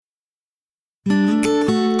Welcome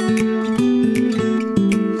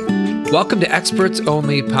to Experts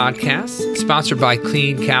Only Podcast, sponsored by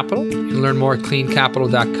Clean Capital. You can learn more at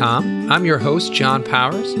cleancapital.com. I'm your host, John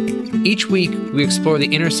Powers. Each week, we explore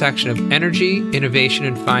the intersection of energy, innovation,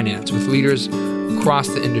 and finance with leaders across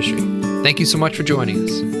the industry. Thank you so much for joining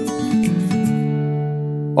us.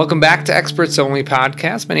 Welcome back to Experts Only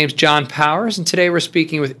Podcast. My name is John Powers, and today we're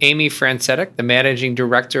speaking with Amy Francetic, the Managing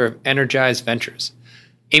Director of Energize Ventures.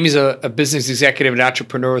 Amy's a business executive and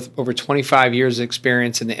entrepreneur with over 25 years of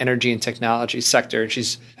experience in the energy and technology sector. And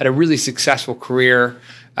she's had a really successful career.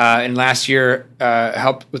 And last year,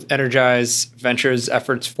 helped with Energize Ventures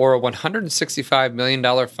efforts for a $165 million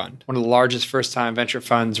fund, one of the largest first-time venture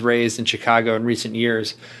funds raised in Chicago in recent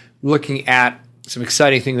years, looking at some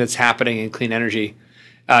exciting things that's happening in clean energy.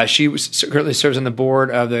 She currently serves on the board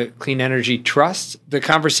of the Clean Energy Trust. The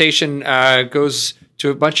conversation goes to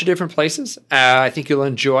a bunch of different places. I think you'll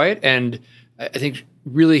enjoy it, and I think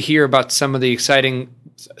really hear about some of the exciting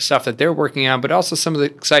stuff that they're working on, but also some of the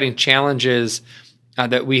exciting challenges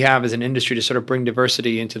that we have as an industry to sort of bring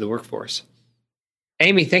diversity into the workforce.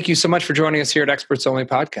 Amy, thank you so much for joining us here at Experts Only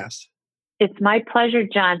Podcast. It's my pleasure,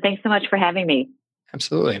 John. Thanks so much for having me.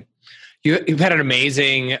 Absolutely. You've had an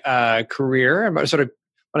amazing career. I sort of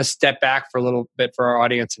want to step back for a little bit for our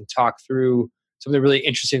audience and talk through some of the really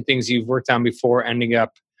interesting things you've worked on before ending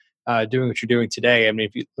up doing what you're doing today. I mean,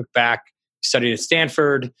 if you look back, you studied at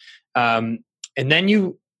Stanford, and then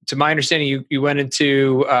you, to my understanding, you went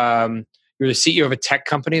into, you were the CEO of a tech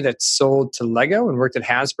company that sold to Lego and worked at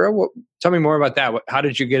Hasbro. Tell me more about that. How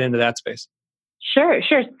did you get into that space? Sure.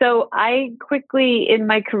 So I quickly in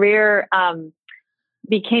my career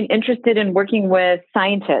became interested in working with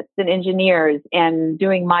scientists and engineers and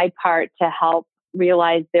doing my part to help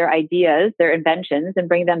realize their ideas, their inventions, and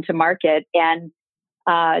bring them to market. And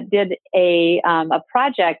did a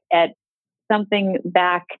project at something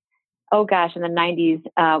back, in the 90s,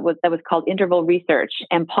 that was called Interval Research.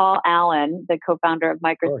 And Paul Allen, the co-founder of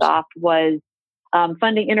Microsoft, was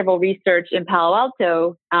funding interval research in Palo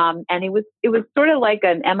Alto. And it was sort of like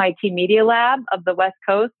an MIT Media Lab of the West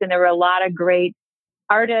Coast. And there were a lot of great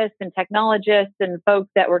artists and technologists and folks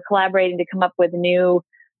that were collaborating to come up with new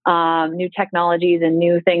technologies and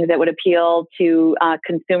new things that would appeal to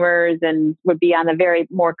consumers and would be on the very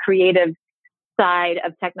more creative side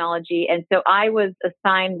of technology. And so I was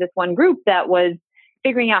assigned this one group that was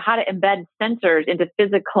figuring out how to embed sensors into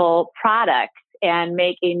physical products and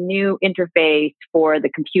make a new interface for the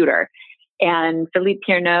computer. And Philippe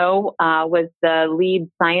Pierneau was the lead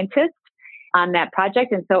scientist on that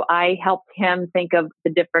project. And so I helped him think of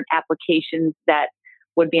the different applications that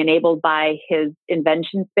would be enabled by his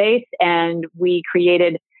invention space. And we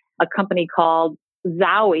created a company called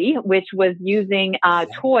Zowie, which was using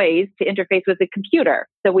toys to interface with the computer.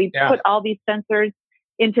 So we put all these sensors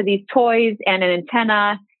into these toys and an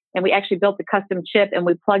antenna, and we actually built a custom chip and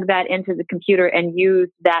we plugged that into the computer and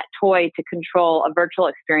used that toy to control a virtual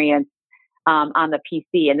experience on the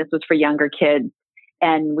PC. And this was for younger kids.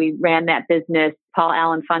 And we ran that business. Paul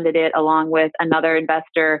Allen funded it along with another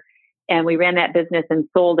investor. And we ran that business and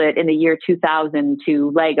sold it in the year 2000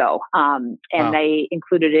 to Lego. They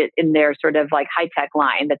included it in their sort of like high-tech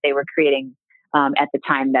line that they were creating at the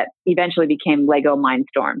time that eventually became Lego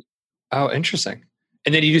Mindstorms. Oh, interesting.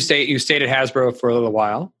 And then you stayed at Hasbro for a little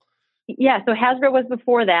while. Yeah, so Hasbro was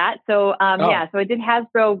before that. So so I did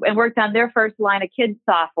Hasbro and worked on their first line of kids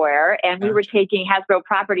software, and we were taking Hasbro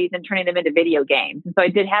properties and turning them into video games. And so I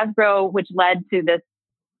did Hasbro, which led to this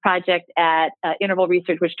project at Interval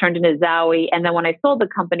Research, which turned into Zowie. And then when I sold the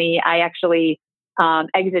company, I actually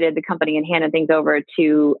exited the company and handed things over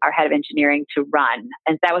to our head of engineering to run.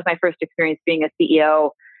 And that was my first experience being a CEO,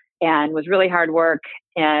 and was really hard work.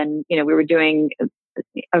 And we were doing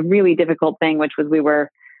a really difficult thing, which was we were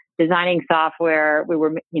designing software. We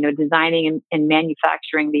were, designing and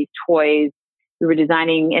manufacturing these toys. We were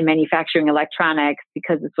designing and manufacturing electronics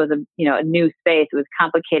because this was a new space. It was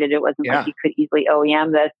complicated. It wasn't like you could easily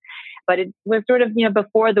OEM this, but it was sort of,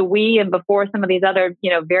 before the Wii and before some of these other,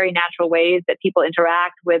 very natural ways that people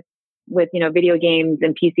interact with video games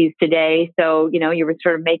and PCs today. So, you were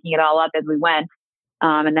sort of making it all up as we went.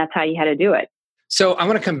 And that's how you had to do it. So I'm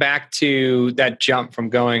going to come back to that jump from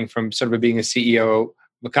going from sort of being a CEO of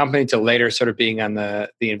a company to later sort of being on the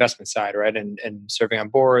investment side, right? And serving on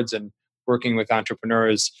boards and working with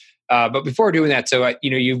entrepreneurs. But before doing that, so,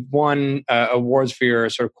 you've won awards for your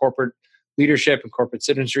sort of corporate leadership and corporate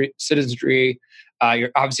citizenry.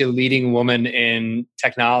 You're obviously a leading woman in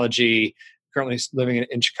technology, currently living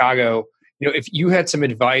in Chicago. If you had some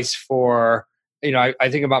advice for I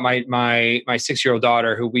think about my 6-year-old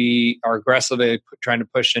daughter, who we are aggressively trying to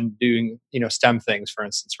push in doing, STEM things, for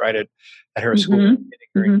instance, right at her school, Mm-hmm. getting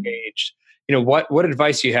her Mm-hmm. engaged. What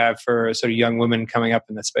advice do you have for sort of young women coming up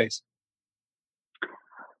in this space?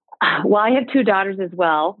 Well, I have two daughters as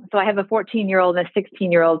well. So I have a 14-year-old and a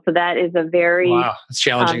 16-year-old. So that is a very Wow, it's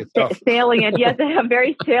challenging itself. salient, yes, a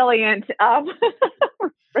very salient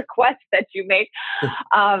request that you make.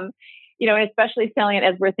 Especially salient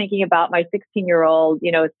as we're thinking about my 16-year-old,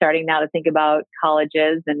 starting now to think about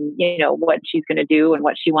colleges and, what she's going to do and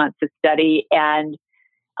what she wants to study. And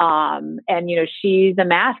she's a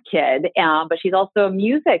math kid, but she's also a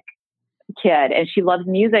music kid, and she loves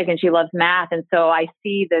music and she loves math. And so I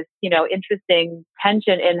see this, interesting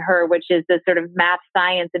tension in her, which is this sort of math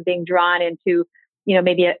science and being drawn into,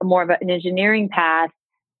 maybe more of an engineering path,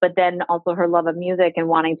 but then also her love of music and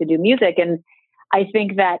wanting to do music. And I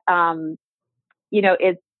think that,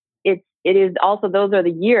 it is also, those are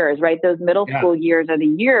the years, right? Those middle school years are the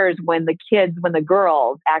years when the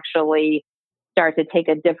girls actually start to take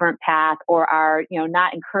a different path or are,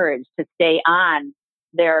 not encouraged to stay on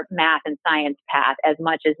their math and science path as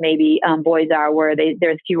much as maybe boys are, where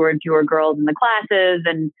there's fewer and fewer girls in the classes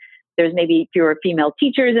and there's maybe fewer female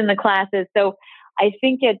teachers in the classes. So I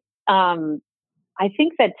think I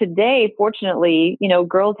think that today, fortunately,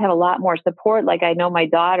 girls have a lot more support. Like I know my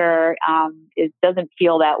daughter doesn't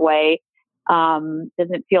feel that way.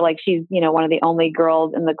 Doesn't feel like she's, one of the only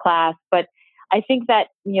girls in the class. But I think that,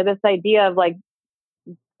 this idea of like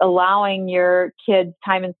allowing your kids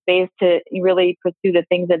time and space to really pursue the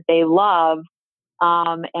things that they love.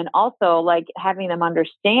 And also like having them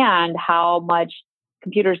understand how much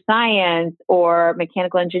computer science or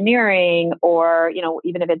mechanical engineering, or,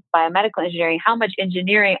 even if it's biomedical engineering, how much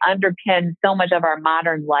engineering underpins so much of our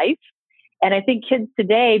modern life. And I think kids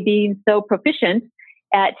today, being so proficient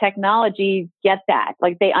at technology, get that.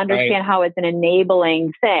 Like they understand how it's an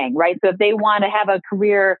enabling thing, right? So if they want to have a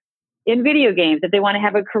career in video games, if they want to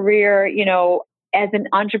have a career, as an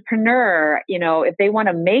entrepreneur, if they want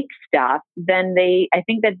to make stuff, then I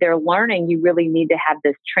think that they're learning, you really need to have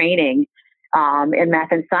this training in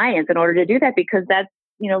math and science in order to do that, because that's,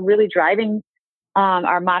 really driving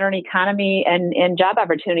our modern economy and job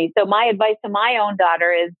opportunities. So my advice to my own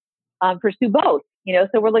daughter is pursue both.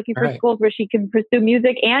 So we're looking for schools where she can pursue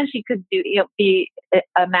music and she could do, be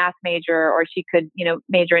a math major, or she could,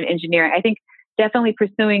 major in engineering. I think definitely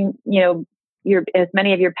pursuing, as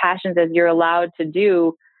many of your passions as you're allowed to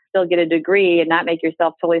do, still get a degree and not make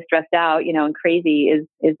yourself totally stressed out, and crazy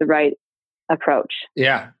is the right approach.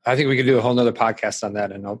 Yeah. I think we could do a whole nother podcast on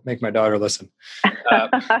that, and I'll make my daughter listen.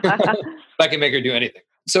 If I can make her do anything.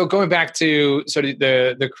 So going back to sort of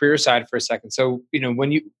the career side for a second. So,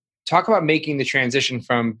 when you talk about making the transition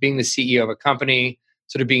from being the CEO of a company,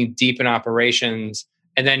 sort of being deep in operations,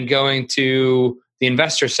 and then going to the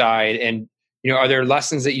investor side, and, are there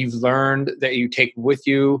lessons that you've learned that you take with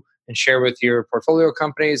you and share with your portfolio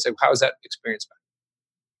companies? How has that experience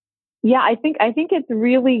been? Yeah, I think it's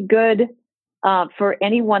really good for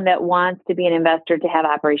anyone that wants to be an investor to have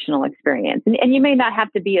operational experience. And you may not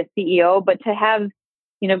have to be a CEO, but to have,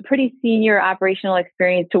 pretty senior operational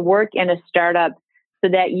experience, to work in a startup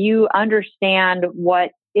so that you understand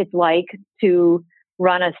what it's like to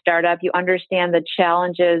run a startup. You understand the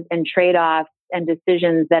challenges and trade-offs and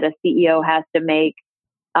decisions that a CEO has to make,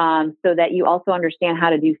 so that you also understand how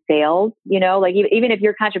to do sales. Like even if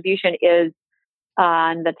your contribution is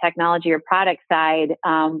on the technology or product side,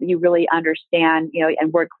 you really understand,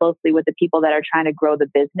 and work closely with the people that are trying to grow the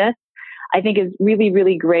business. I think is really,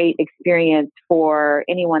 really great experience for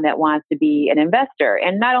anyone that wants to be an investor.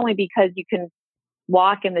 And not only because you can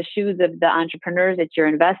walk in the shoes of the entrepreneurs that you're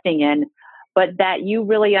investing in, but that you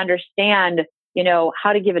really understand,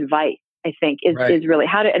 how to give advice. I think is really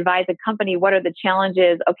how to advise a company. What are the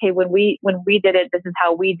challenges? Okay, when we did it, this is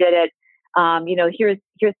how we did it.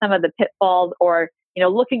 Here's some of the pitfalls, or,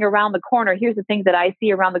 looking around the corner, here's the things that I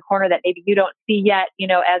see around the corner that maybe you don't see yet,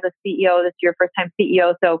 as a CEO, this is your first time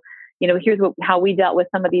CEO. So, here's how we dealt with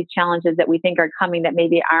some of these challenges that we think are coming that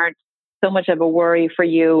maybe aren't so much of a worry for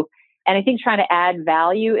you. And I think trying to add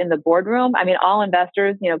value in the boardroom. I mean, all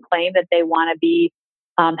investors, claim that they want to be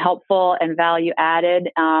helpful and value added.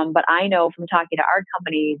 But I know from talking to our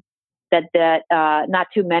companies that not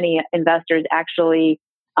too many investors actually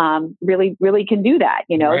really can do that,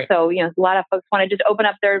 Right. So, a lot of folks want to just open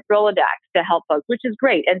up their Rolodex to help folks, which is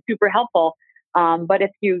great and super helpful. But if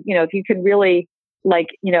you can really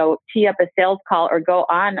tee up a sales call or go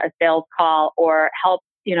on a sales call or help,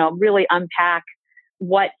 really unpack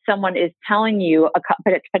what someone is telling you, a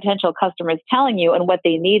potential customer is telling you and what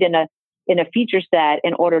they need in a in a feature set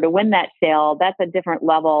in order to win that sale, that's a different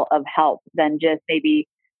level of help than just maybe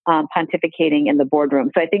pontificating in the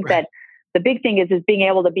boardroom. So I think that the big thing is being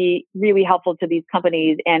able to be really helpful to these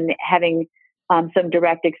companies and having some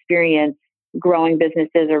direct experience growing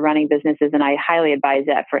businesses or running businesses. And I highly advise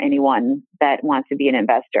that for anyone that wants to be an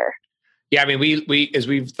investor. Yeah, I mean, we as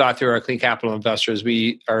we've thought through our clean capital investors,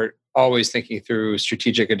 we are always thinking through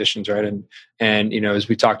strategic additions, right? And as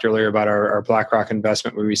we talked earlier about our BlackRock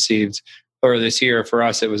investment we received earlier this year, for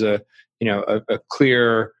us it was a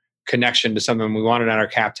clear connection to something we wanted on our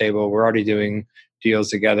cap table. We're already doing deals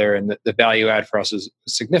together, and the value add for us is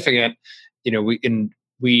significant.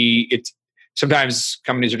 It's sometimes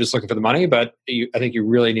companies are just looking for the money, but I think you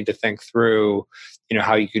really need to think through,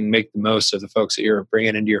 how you can make the most of the folks that you're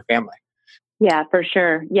bringing into your family. Yeah, for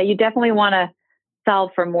sure. Yeah, you definitely want to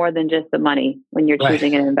solve for more than just the money when you're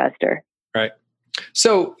choosing an investor. Right.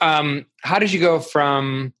 So, how did you go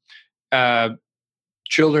from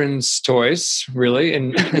children's toys, really,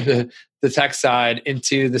 and the tech side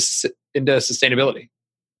into sustainability?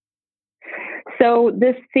 So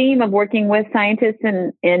this theme of working with scientists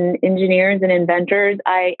and engineers and inventors,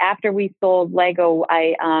 after we sold Lego,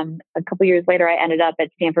 a couple years later, I ended up at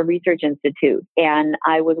Stanford Research Institute, and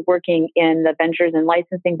I was working in the Ventures and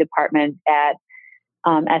Licensing department at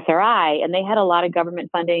SRI, and they had a lot of government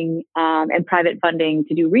funding and private funding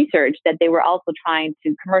to do research that they were also trying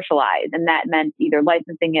to commercialize, and that meant either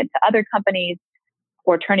licensing it to other companies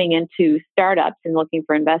or turning into startups and looking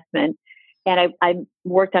for investment. And I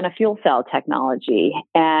worked on a fuel cell technology,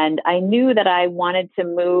 and I knew that I wanted to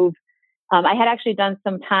move. I had actually done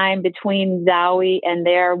some time between Zowie and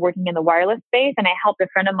there working in the wireless space, and I helped a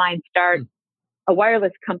friend of mine start a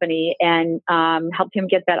wireless company and helped him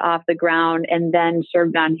get that off the ground, and then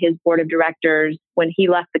served on his board of directors. When he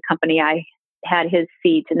left the company, I had his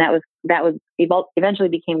seat, and that was eventually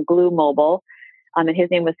became Glue Mobile. And his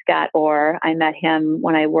name was Scott Orr. I met him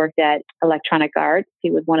when I worked at Electronic Arts. He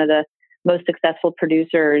was one of the most successful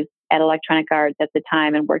producers at Electronic Arts at the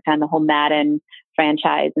time and worked on the whole Madden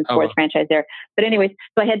franchise and sports franchise there. But anyways,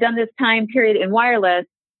 so I had done this time period in wireless,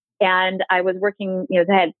 and I was working,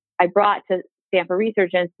 I brought to Stanford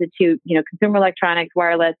Research Institute, consumer electronics,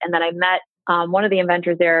 wireless, and then I met one of the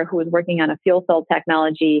inventors there who was working on a fuel cell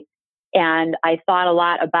technology. And I thought a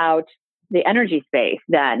lot about the energy space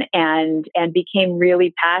then and became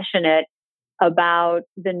really passionate about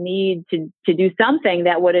the need to do something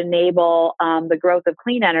that would enable the growth of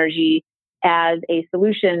clean energy as a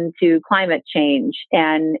solution to climate change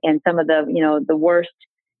and some of the worst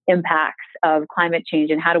impacts of climate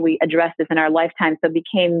change, and how do we address this in our lifetime. So it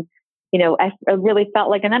became, I really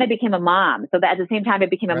felt like, and then I became a mom. So that at the same time, I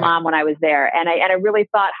became a mom when I was there. And I really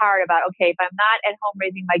thought hard about, okay, if I'm not at home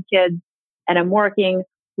raising my kids and I'm working,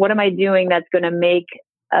 what am I doing that's going to make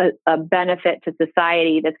a benefit to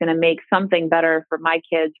society, that's going to make something better for my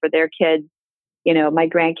kids, for their kids, my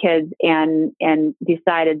grandkids, and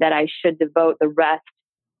decided that I should devote the rest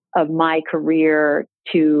of my career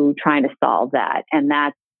to trying to solve that. And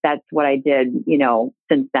that's what I did,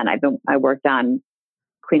 since then. I worked on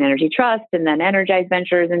Clean Energy Trust and then Energize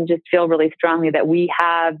Ventures, and just feel really strongly that we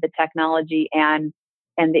have the technology and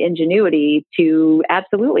the ingenuity to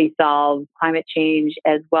absolutely solve climate change,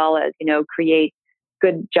 as well as, create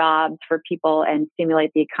good jobs for people and stimulate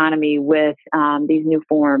the economy with these new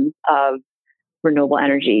forms of renewable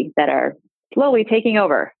energy that are slowly taking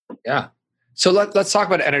over. Yeah. So let's talk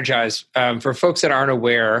about Energize. For folks that aren't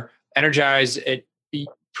aware, Energize, it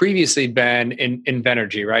previously been in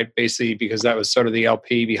Invenergy, right? Basically, because that was sort of the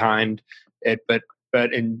LP behind it. But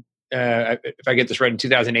in if I get this right, in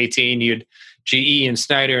 2018, you had GE and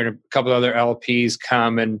Snyder and a couple other LPs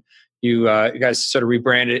come, and you guys sort of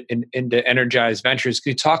rebranded into Energize Ventures.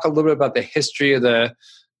 Can you talk a little bit about the history of the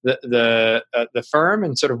firm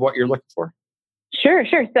and sort of what you're looking for? Sure.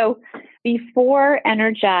 So before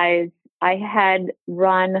Energize, I had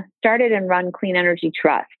started and run Clean Energy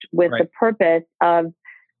Trust with the purpose of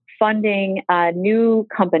funding new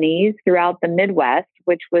companies throughout the Midwest,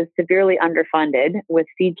 which was severely underfunded with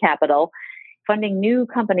seed capital, funding new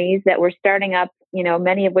companies that were starting up,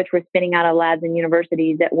 many of which were spinning out of labs and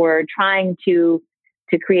universities that were trying to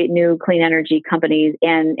create new clean energy companies.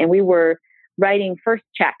 And we were writing first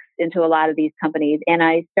checks into a lot of these companies. And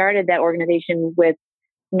I started that organization with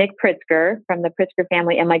Nick Pritzker from the Pritzker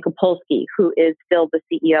family and Michael Polsky, who is still the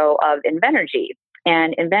CEO of Invenergy.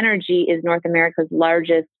 And Invenergy is North America's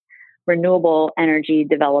largest renewable energy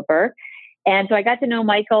developer. And so I got to know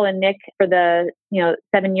Michael and Nick for the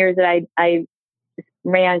 7 years that I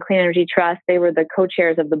ran Clean Energy Trust. They were the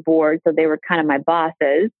co-chairs of the board, so they were kind of my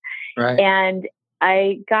bosses. Right. And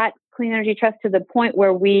I got Clean Energy Trust to the point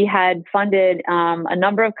where we had funded a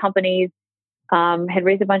number of companies, had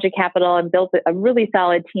raised a bunch of capital and built a really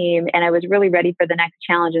solid team. And I was really ready for the next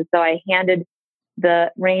challenge. And so I handed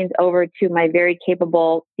the reins over to my very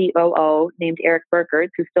capable COO named Eric Burkert,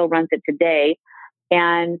 who still runs it today,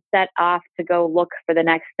 and set off to go look for the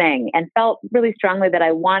next thing, and felt really strongly that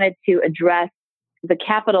I wanted to address the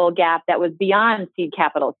capital gap that was beyond seed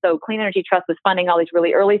capital. So Clean Energy Trust was funding all these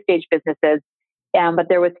really early stage businesses, but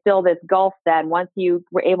there was still this gulf then. Once you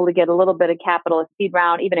were able to get a little bit of capital, a seed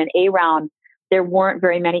round, even an A round, there weren't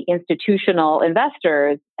very many institutional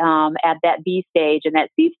investors at that B stage and that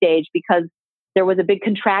C stage, because there was a big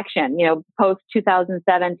contraction. Post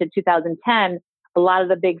 2007 to 2010, a lot of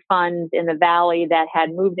the big funds in the Valley that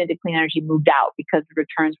had moved into clean energy moved out because the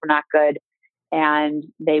returns were not good. And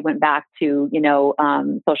they went back to,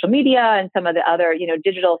 social media and some of the other,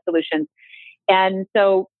 digital solutions. And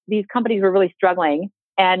so these companies were really struggling.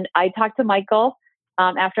 And I talked to Michael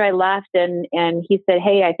after I left, and he said,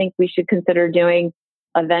 "Hey, I think we should consider doing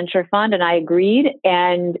a venture fund." And I agreed.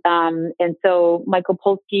 And so Michael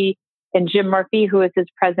Polsky and Jim Murphy, who is his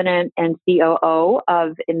president and COO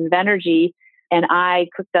of Invenergy, and I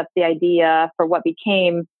cooked up the idea for what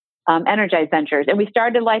became Energize Ventures. And we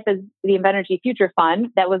started life as the Invenergy Future Fund.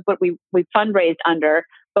 That was what we fundraised under.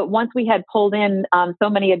 But once we had pulled in so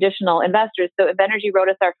many additional investors, so Invenergy wrote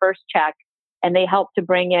us our first check, and they helped to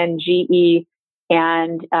bring in GE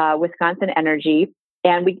and Wisconsin Energy.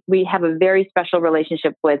 And we have a very special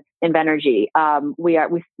relationship with Invenergy. We are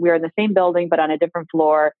in the same building, but on a different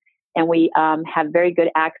floor. And we have very good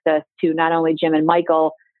access to not only Jim and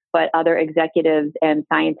Michael, but other executives and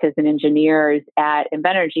scientists and engineers at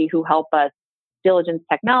Invenergy who help us diligence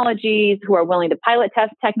technologies, who are willing to pilot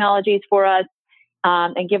test technologies for us,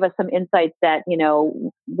 and give us some insights that,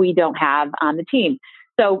 we don't have on the team.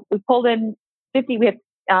 So we pulled in we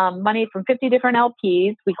have money from 50 different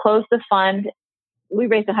LPs. We closed the fund. We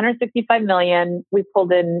raised $165 million. We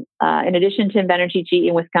pulled in addition to Invenergy, GE,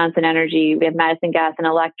 and Wisconsin Energy, we have Madison Gas and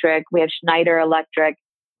Electric, we have Schneider Electric,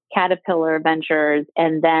 Caterpillar Ventures,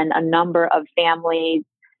 and then a number of families,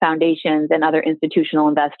 foundations, and other institutional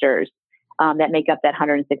investors that make up that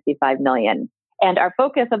 $165 million. And our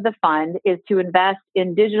focus of the fund is to invest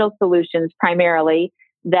in digital solutions primarily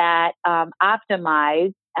that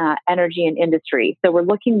optimize energy and industry. So we're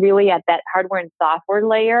looking really at that hardware and software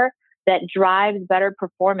layer that drives better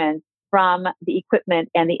performance from the equipment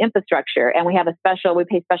and the infrastructure. And we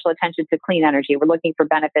pay special attention to clean energy. We're looking for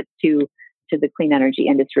benefits to the clean energy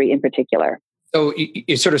industry in particular. So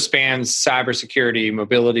it sort of spans cybersecurity,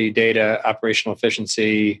 mobility, data, operational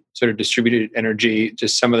efficiency, sort of distributed energy,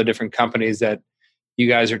 just some of the different companies that you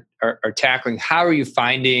guys are tackling. How are you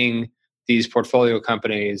finding these portfolio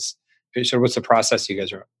companies? So what's the process you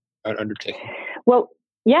guys are undertaking? Well,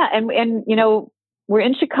 yeah. And we're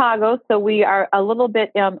in Chicago, so we are a little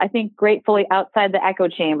bit, I think, gratefully outside the echo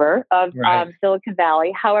chamber of Silicon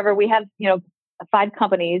Valley. However, we have, 5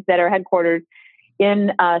 companies that are headquartered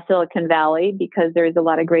in Silicon Valley because there's a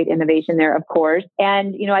lot of great innovation there, of course.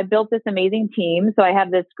 And, I built this amazing team. So I have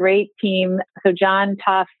this great team. So John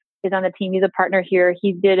Tuff is on the team. He's a partner here.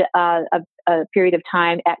 He did a period of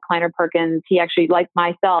time at Kleiner Perkins. He actually, like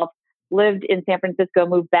myself, lived in San Francisco,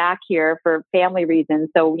 moved back here for family reasons.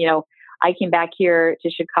 So, I came back here to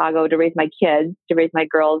Chicago to raise my kids, to raise my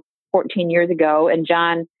girls 14 years ago. And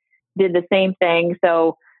John did the same thing.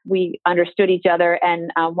 So we understood each other.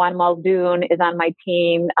 And Juan Muldoon is on my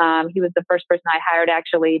team. He was the first person I hired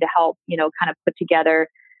actually to help, kind of put together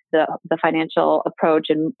the financial approach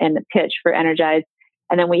and the pitch for Energize.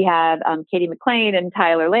 And then we have Katie McLean and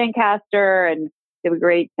Tyler Lancaster, and we have a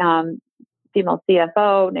great female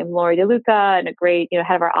CFO named Lori DeLuca, and a great,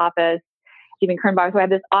 head of our office, Stephen Kernbach. So we have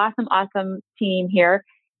this awesome team here.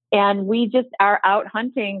 And we just are out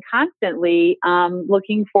hunting constantly,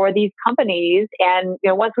 looking for these companies. And,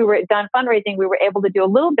 once we were done fundraising, we were able to do a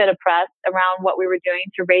little bit of press around what we were doing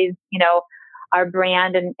to raise, our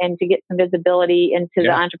brand and to get some visibility into the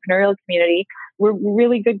entrepreneurial community. We're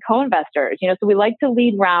really good co-investors, so we like to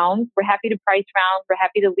lead rounds. We're happy to price rounds. We're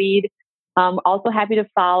happy to lead, also happy to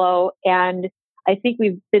follow. And I think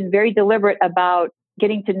we've been very deliberate about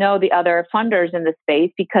getting to know the other funders in the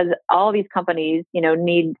space, because all these companies,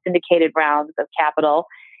 need syndicated rounds of capital.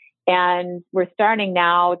 And we're starting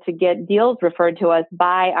now to get deals referred to us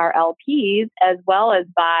by our LPs as well as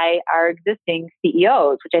by our existing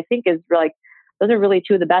CEOs, which I think is really, those are really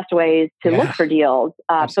two of the best ways to look for deals.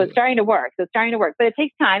 So it's starting to work. But it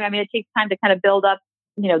takes time. I mean, it takes time to kind of build up,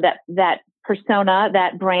 that persona,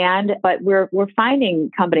 that brand, but we're finding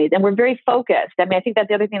companies and we're very focused. I mean, I think that's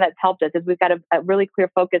the other thing that's helped us is we've got a really clear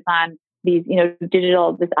focus on these,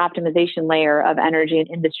 digital, this optimization layer of energy and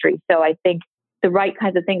industry. So I think the right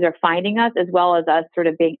kinds of things are finding us, as well as us sort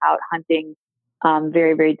of being out hunting,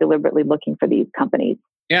 very, very deliberately looking for these companies.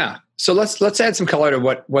 Yeah. So let's add some color to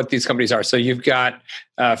what these companies are. So you've got,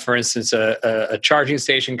 for instance, a charging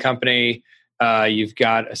station company. You've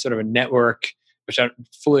got a sort of a network, which I don't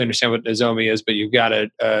fully understand what Nozomi is, but you've got a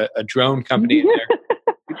drone company in there.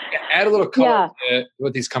 Add a little color to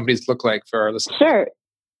what these companies look like for our listeners. Sure.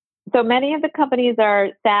 So many of the companies are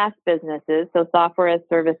SaaS businesses, so software as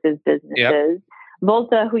services businesses. Yep.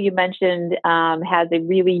 Volta, who you mentioned, has a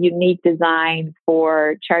really unique design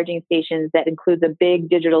for charging stations that includes a big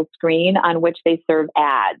digital screen on which they serve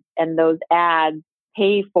ads. And those ads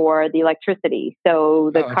pay for the electricity.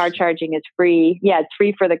 So the car charging is free. Yeah, it's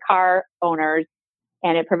free for the car owners.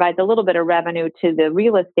 And it provides a little bit of revenue to the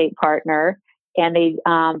real estate partner. And they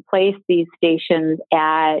place these stations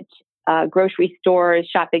at grocery stores,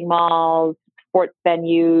 shopping malls, sports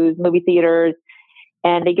venues, movie theaters.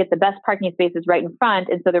 And they get the best parking spaces right in front.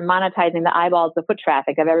 And so they're monetizing the eyeballs, the foot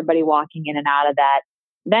traffic of everybody walking in and out of that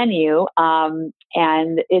venue. And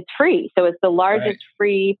it's free. So it's the largest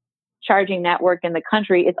free charging network in the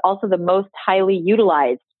country. It's also the most highly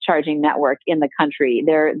utilized charging network in the country.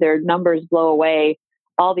 Their numbers blow away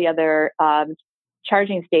all the other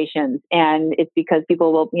charging stations. And it's because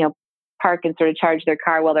people will, park and sort of charge their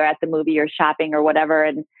car while they're at the movie or shopping or whatever.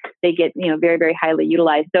 And they get, very, very highly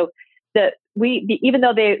utilized. So even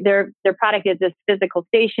though their product is this physical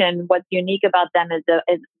station, what's unique about them is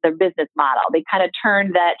their business model. They kind of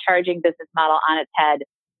turned that charging business model on its head,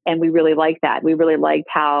 and we really like that. We really liked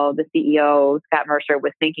how the CEO Scott Mercer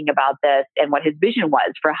was thinking about this and what his vision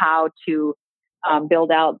was for how to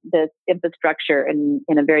build out this infrastructure in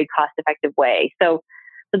a very cost-effective way. So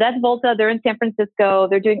that's Volta. They're in San Francisco.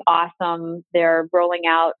 They're doing awesome. They're rolling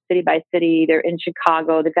out city by city. They're in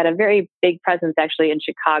Chicago. They've got a very big presence actually in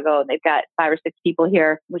Chicago. They've got 5 or 6 people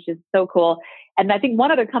here, which is so cool. And I think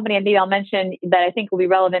one other company, and maybe I'll mention that I think will be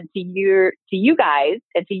relevant to you guys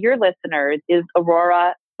and to your listeners, is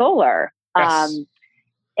Aurora Solar. Yes.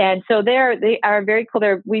 And so they are very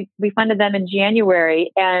cool. We funded them in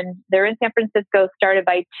January, and they're in San Francisco, started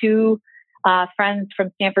by 2 friends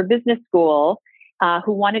from Stanford Business School.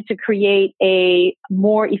 Who wanted to create a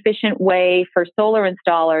more efficient way for solar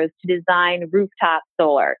installers to design rooftop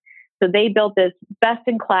solar. So they built this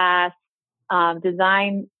best-in-class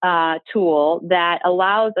design tool that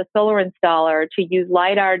allows a solar installer to use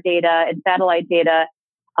LiDAR data and satellite data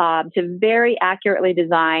to very accurately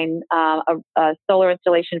design a solar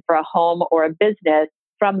installation for a home or a business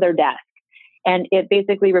from their desk. And it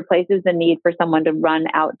basically replaces the need for someone to run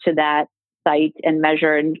out to that site and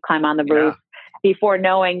measure and climb on the roof. Before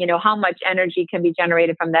knowing, how much energy can be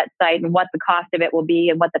generated from that site and what the cost of it will be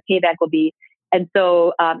and what the payback will be. And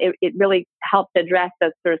so it really helps address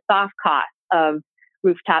the sort of soft cost of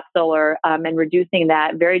rooftop solar and reducing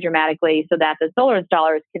that very dramatically so that the solar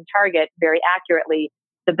installers can target very accurately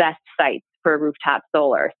the best sites for rooftop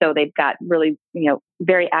solar. So they've got really,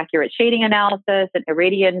 very accurate shading analysis and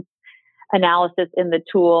irradiance analysis in the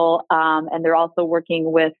tool. And they're also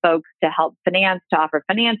working with folks to help offer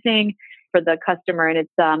financing for the customer. And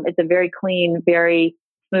it's a very clean, very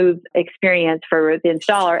smooth experience for the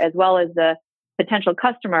installer as well as the potential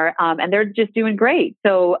customer. And they're just doing great.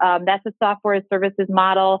 So that's a software as services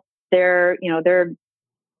model. They're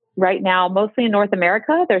right now mostly in North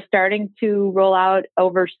America. They're starting to roll out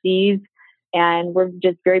overseas, and we're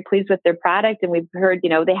just very pleased with their product. And we've heard,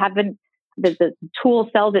 the tool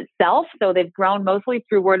sells itself. So they've grown mostly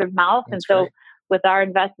through word of mouth. That's and so great. With our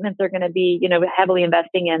investments, they're going to be, heavily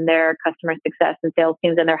investing in their customer success and sales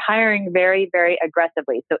teams, and they're hiring very, very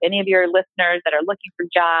aggressively. So any of your listeners that are looking for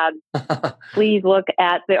jobs, please look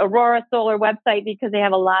at the Aurora Solar website because they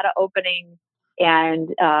have a lot of openings, and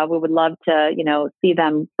we would love to, see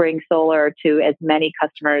them bring solar to as many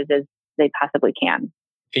customers as they possibly can.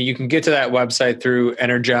 You can get to that website through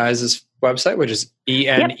Energize's website, which is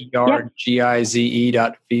energize.vc.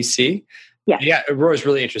 Yeah, Aurora is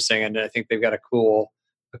really interesting, and I think they've got a cool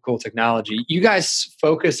technology. You guys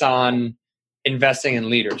focus on investing in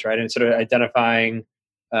leaders, right? And sort of identifying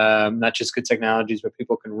not just good technologies, but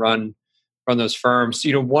people can run those firms.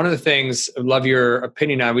 One of the things I'd love your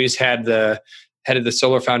opinion on. We just had the head of the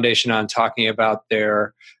Solar Foundation on talking about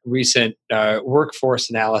their recent workforce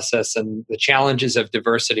analysis and the challenges of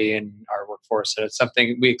diversity in our workforce. And it's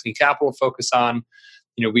something we at Clean Capital focus on.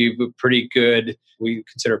 We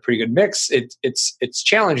consider a pretty good mix. It's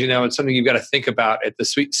challenging though. It's something you've got to think about at the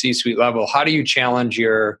C-suite level. How do you challenge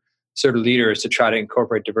your sort of leaders to try to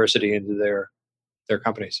incorporate diversity into their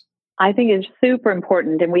companies? I think it's super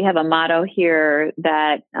important. And we have a motto here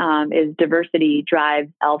that is diversity drives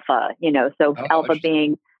alpha, so alpha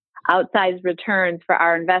being outsized returns for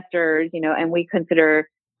our investors, and we consider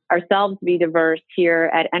ourselves to be diverse here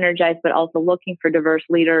at Energize, but also looking for diverse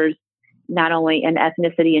leaders, not only in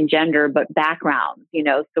ethnicity and gender, but backgrounds,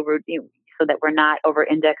 so that we're not over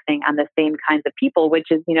indexing on the same kinds of people, which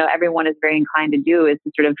is, everyone is very inclined to do, is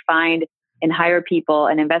to sort of find and hire people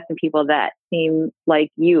and invest in people that seem like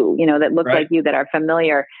you, that look like you, that are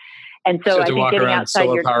familiar. And so I think walk getting around outside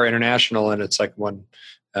Solar Power International, and it's like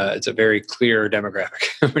it's a very clear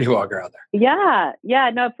demographic when you walk around there. Yeah,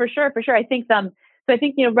 no, for sure. I think so I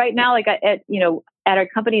think right now, like at our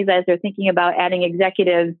companies, as they're thinking about adding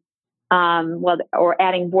executives, or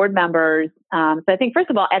adding board members. So I think first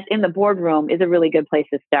of all, in the boardroom is a really good place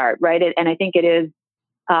to start, right? And I think it is.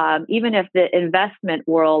 Even if the investment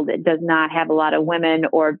world does not have a lot of women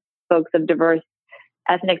or folks of diverse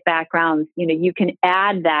ethnic backgrounds, you can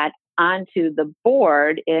add that onto the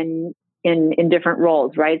board in different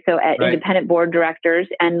roles, right? So independent board directors,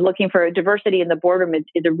 and looking for diversity in the boardroom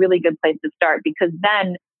is a really good place to start, because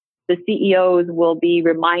then the CEOs will be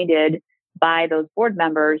reminded by those board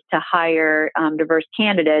members to hire diverse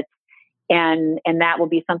candidates, and that will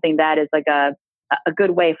be something that is like a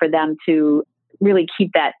good way for them to really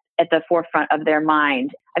keep that at the forefront of their mind.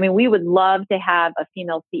 I mean, we would love to have a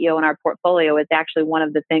female CEO in our portfolio. It's actually one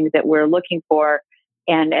of the things that we're looking for.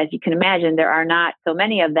 And as you can imagine, there are not so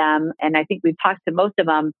many of them. And I think we've talked to most of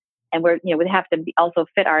them, and we have to also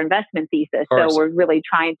fit our investment thesis. So we're really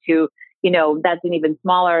trying to, that's an even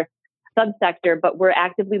smaller subsector, but we're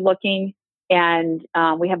actively looking, and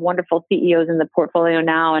we have wonderful CEOs in the portfolio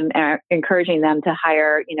now, and are encouraging them to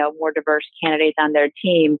hire, more diverse candidates on their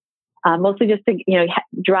team. Mostly just to,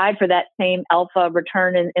 drive for that same alpha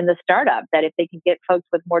return in the startup, that if they can get folks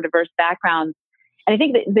with more diverse backgrounds. And I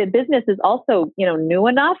think that the business is also, new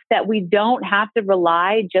enough that we don't have to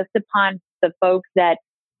rely just upon the folks that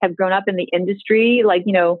have grown up in the industry, like,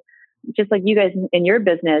 just like you guys in your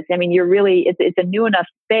business. I mean, it's a new enough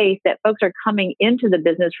space that folks are coming into the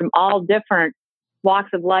business from all different walks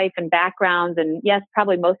of life and backgrounds. And yes,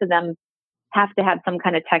 probably most of them have to have some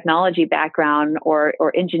kind of technology background or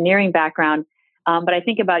engineering background. But I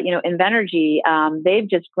think about, Invenergy, they've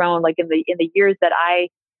just grown, like in the years that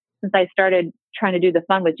since I started trying to do the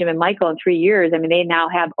fund with Jim and Michael in 3 years, I mean, they now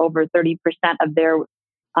have over 30% of their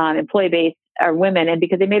employee base are women. And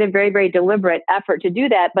because they made a very, very deliberate effort to do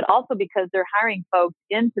that, but also because they're hiring folks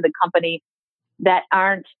into the company that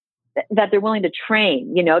they're willing to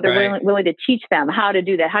train, they're willing to teach them how to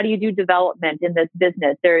do that. How do you do development in this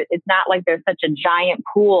business? It's not like there's such a giant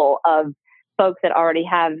pool of folks that already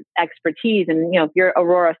have expertise. And, if you're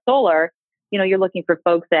Aurora Solar, you're looking for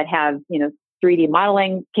folks that have, 3D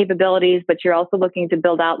modeling capabilities, but you're also looking to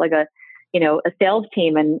build out like a sales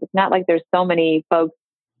team. And it's not like there's so many folks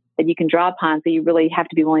that you can draw upon. So you really have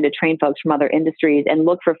to be willing to train folks from other industries and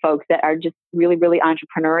look for folks that are just really, really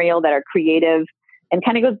entrepreneurial, that are creative. And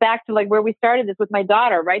kind of goes back to like where we started this with my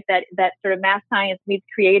daughter, right? That sort of math science meets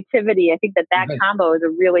creativity. I think that combo is a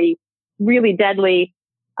really, really deadly,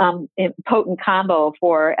 potent combo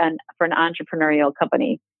for an entrepreneurial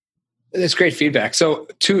company. That's great feedback. So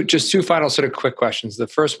just two final sort of quick questions. The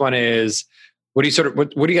first one is, what are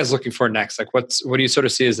you guys looking for next? Like what do you sort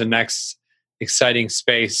of see as the next exciting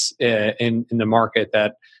space in the market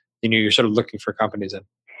that you're sort of looking for companies in?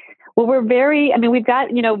 Well, we've got,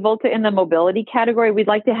 Volta in the mobility category. We'd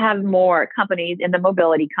like to have more companies in the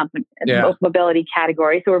mobility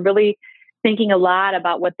category. So we're really thinking a lot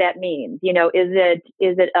about what that means. Is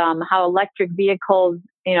it how electric vehicles,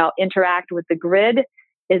 interact with the grid?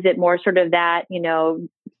 Is it more sort of that,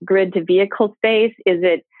 grid to vehicle space? Is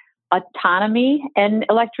it autonomy and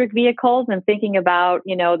electric vehicles, and thinking about,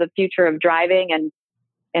 the future of driving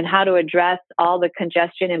and how to address all the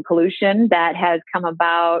congestion and pollution that has come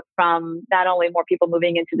about from not only more people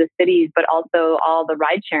moving into the cities, but also all the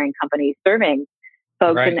ride sharing companies serving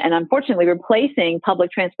folks and unfortunately replacing public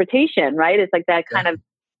transportation, right? It's like that kind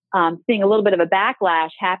of seeing a little bit of a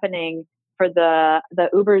backlash happening for the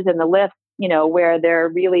Ubers and the Lyfts, where they're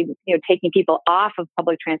really, taking people off of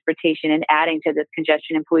public transportation and adding to this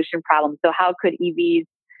congestion and pollution problem. So how could EVs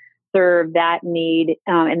serve that need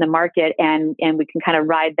in the market, and we can kind of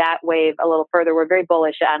ride that wave a little further? We're very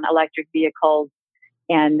bullish on electric vehicles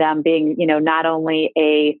and being, not only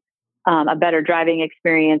a better driving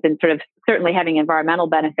experience and sort of certainly having environmental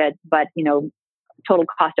benefits, but, total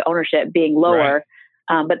cost of ownership being lower.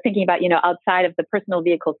 But thinking about, outside of the personal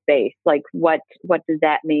vehicle space, like what does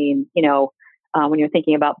that mean? When you're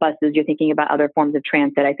thinking about buses, you're thinking about other forms of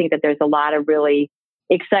transit. I think that there's a lot of really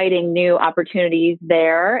exciting new opportunities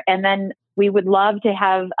there. And then we would love to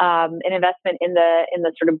have an investment in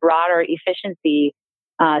the sort of broader efficiency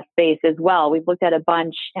space as well. We've looked at a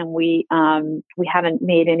bunch, and we haven't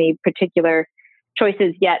made any particular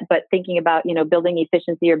choices yet, but thinking about, building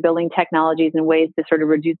efficiency or building technologies and ways to sort of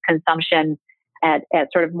reduce consumption at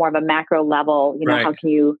sort of more of a macro level. Right. How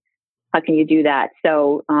can you do that?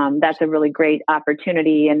 So that's a really great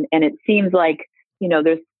opportunity. And it seems like,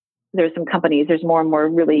 there's some companies, there's more and more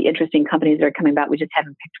really interesting companies that are coming about. We just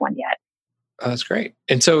haven't picked one yet. Oh, that's great.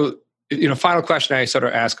 And so, final question I sort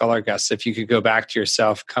of ask all our guests: if you could go back to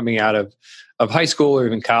yourself coming out of high school or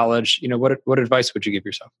even college, what advice would you give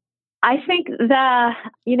yourself? I think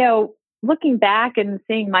looking back and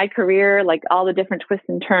seeing my career, like all the different twists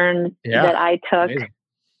and turns that I took, amazing.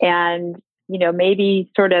 And, maybe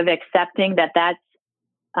sort of accepting that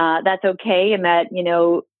that's okay, and that,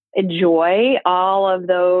 enjoy all of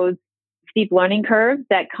those steep learning curves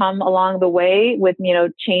that come along the way with,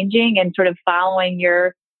 changing and sort of following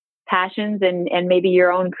your passions and maybe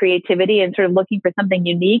your own creativity, and sort of looking for something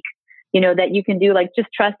unique, that you can do. Like, just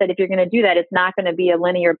trust that if you're going to do that, it's not going to be a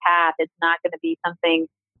linear path. It's not going to be something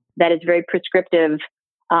that is very prescriptive,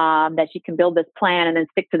 that you can build this plan and then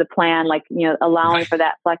stick to the plan, like, allowing for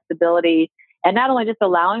that flexibility, and not only just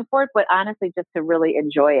allowing for it, but honestly, just to really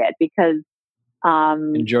enjoy it, because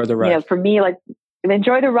enjoy the ride. For me, like,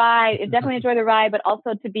 enjoy the ride, definitely enjoy the ride, but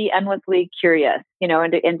also to be endlessly curious,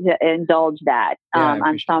 and to indulge that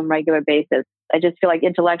on some regular basis. I just feel like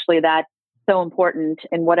intellectually that's so important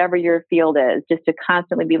in whatever your field is, just to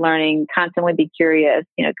constantly be learning, constantly be curious,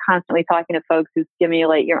 constantly talking to folks who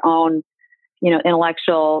stimulate your own,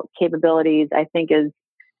 intellectual capabilities. I think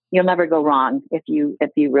you'll never go wrong if you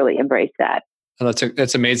really embrace that. Well,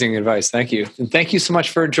 that's amazing advice. Thank you. And thank you so much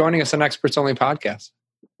for joining us on Experts Only Podcast.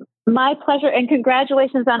 My pleasure. And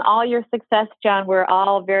congratulations on all your success, John. We're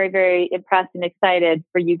all very, very impressed and excited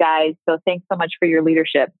for you guys. So thanks so much for your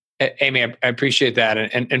leadership. Amy, I appreciate that.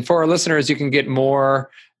 And for our listeners, you can get more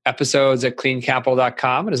episodes at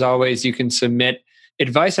cleancapital.com. And as always, you can submit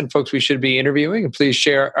advice on folks we should be interviewing. And please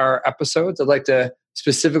share our episodes. I'd like to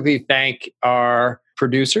specifically thank our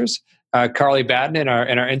producers, Carly Batten and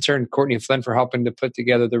our intern, Courtney Flynn, for helping to put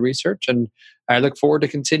together the research. And I look forward to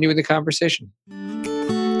continuing the conversation.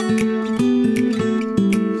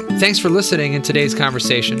 Thanks for listening in today's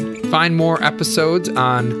conversation. Find more episodes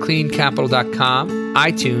on cleancapital.com,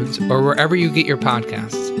 iTunes, or wherever you get your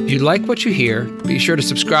podcasts. If you like what you hear, be sure to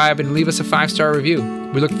subscribe and leave us a 5-star review.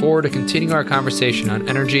 We look forward to continuing our conversation on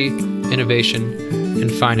energy, innovation,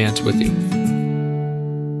 and finance with you.